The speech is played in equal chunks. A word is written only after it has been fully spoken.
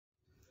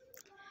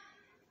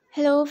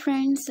Hello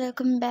friends,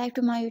 welcome back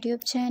to my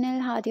YouTube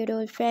channel Hadia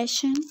Doll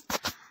Fashion.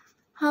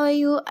 How are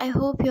you? I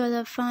hope you all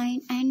are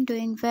fine and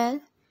doing well.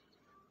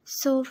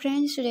 So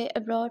friends, today I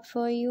brought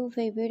for you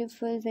very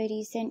beautiful, very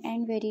recent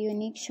and very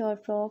unique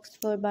short frocks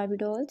for Barbie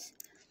dolls.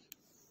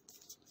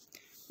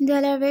 They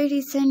all are very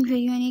recent, very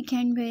unique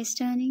and very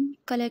stunning.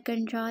 Color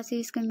contrast,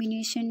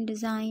 combination,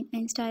 design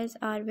and styles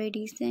are very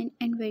decent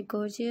and very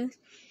gorgeous.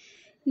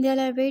 They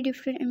all are very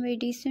different and very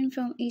decent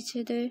from each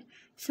other.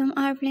 Some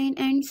are plain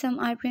and some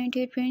are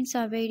printed. Prints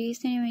are very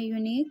decent and very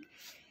unique.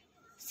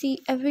 See,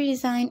 every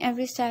design,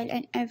 every style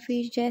and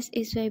every dress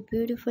is very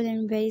beautiful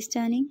and very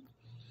stunning.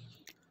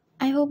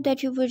 I hope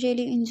that you would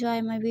really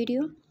enjoy my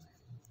video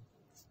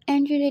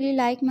and you really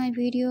like my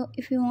video.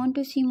 If you want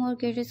to see more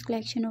greatest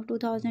collection of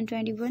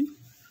 2021.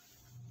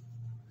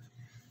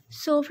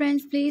 So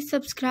friends, please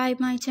subscribe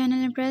my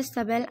channel and press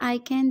the bell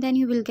icon. Then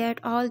you will get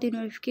all the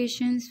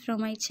notifications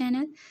from my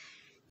channel.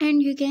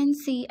 And you can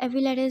see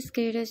every latest,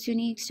 greatest,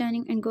 unique,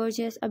 stunning and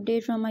gorgeous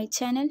update from my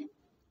channel.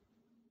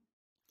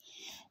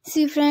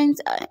 See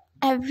friends,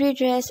 every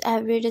dress,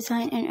 every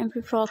design and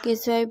every frock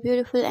is very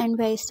beautiful and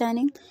very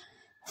stunning.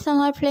 Some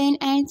are plain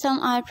and some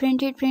are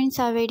printed. Prints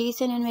are very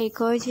decent and very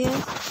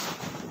gorgeous.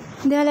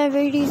 They all are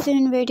very decent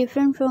and very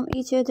different from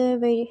each other,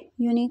 very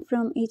unique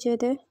from each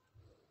other.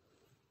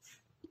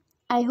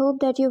 I hope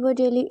that you would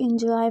really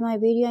enjoy my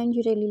video and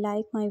you really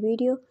like my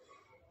video.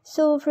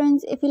 So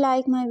friends, if you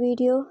like my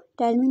video,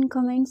 tell me in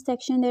comment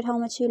section that how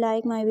much you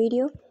like my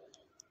video.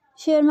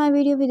 Share my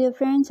video with your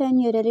friends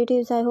and your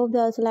relatives. I hope they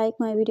also like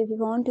my video. If you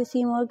want to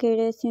see more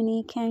greatest,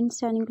 unique and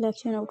stunning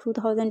collection of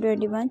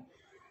 2021.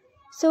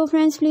 So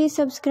friends, please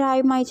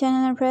subscribe my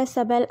channel and press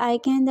the bell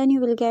icon. Then you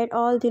will get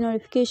all the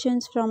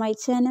notifications from my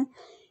channel.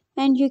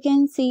 And you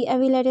can see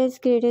every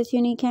latest, greatest,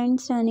 unique and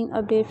stunning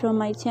update from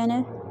my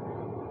channel.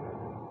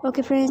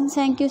 Okay friends,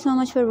 thank you so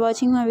much for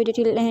watching my video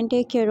till end.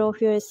 Take care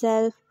of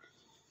yourself.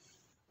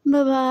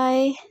 Bye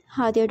bye.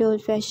 Hadia Doll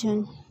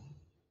Fashion.